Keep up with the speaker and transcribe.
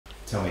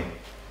Tell me,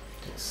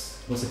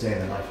 what's a day in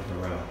the life of a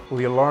rower? Well,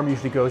 the alarm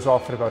usually goes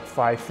off at about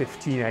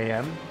 5:15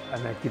 a.m.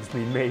 and that gives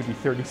me maybe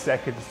 30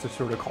 seconds to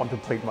sort of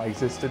contemplate my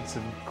existence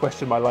and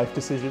question my life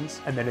decisions.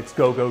 And then it's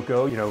go, go,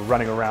 go, you know,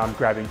 running around,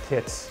 grabbing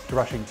kits,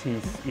 brushing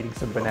teeth, eating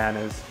some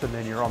bananas. And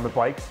then you're on the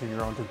bikes and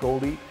you're on to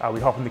Goldie.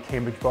 We hop in the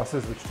Cambridge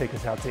buses, which take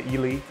us out to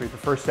Ely for the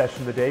first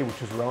session of the day,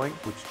 which is rowing,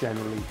 which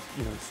generally,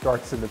 you know,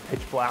 starts in the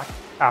pitch black.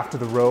 After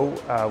the row,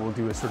 we'll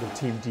do a sort of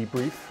team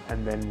debrief,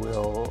 and then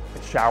we'll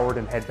get showered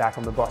and head back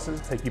on the buses,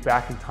 take you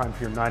back in time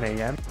for your 9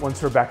 a.m.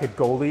 Once we're back at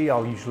Goldie,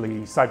 I'll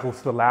usually cycle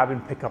to the lab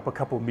and pick up a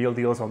couple meal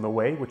deals on the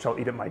way, which I'll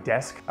eat at my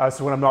desk.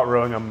 So when I'm not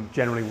rowing, I'm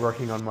generally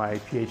working on my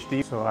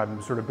PhD. So I'm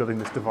sort of building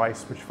this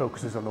device which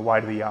focuses on the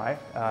wide of the eye.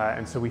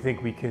 And so we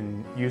think we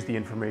can use the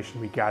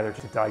information we gather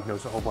to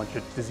diagnose a whole bunch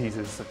of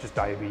diseases such as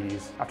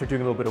diabetes. After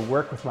doing a little bit of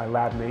work with my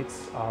lab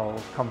mates,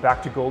 I'll come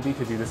back to Goldie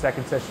to do the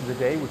second session of the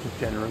day, which is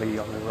generally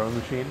on the rowing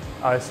machine.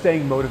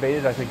 Staying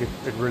motivated, I think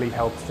it really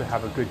helps to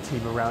have a good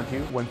team around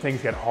you. When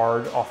things get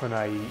hard, often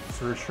I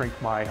sort of shrink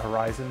my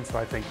horizon. So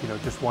I think, you know,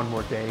 just one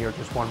more day or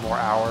just one more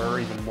hour or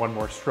even one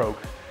more stroke.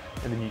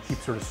 And then you keep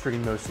sort of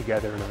stringing those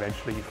together, and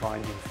eventually you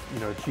find you've, you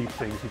know, achieved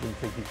things you didn't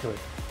think you could.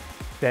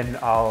 Then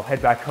I'll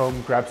head back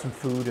home, grab some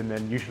food, and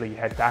then usually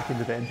head back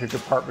into the engine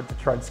department to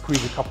try and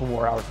squeeze a couple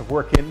more hours of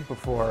work in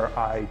before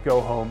I go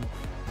home,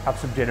 have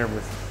some dinner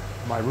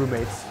with my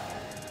roommates,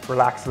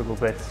 relax a little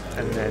bit,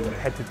 and then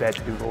head to bed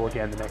to do it all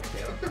again the next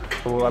day.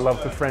 Well, I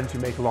love the friends you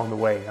make along the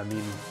way. I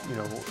mean, you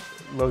know,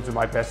 loads of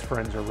my best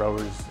friends are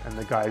rowers, and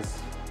the guys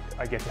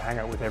I get to hang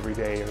out with every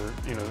day, or,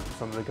 you know,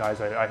 some of the guys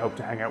I hope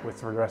to hang out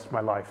with for the rest of my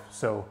life.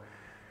 So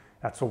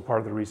that's all part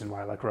of the reason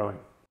why I like rowing.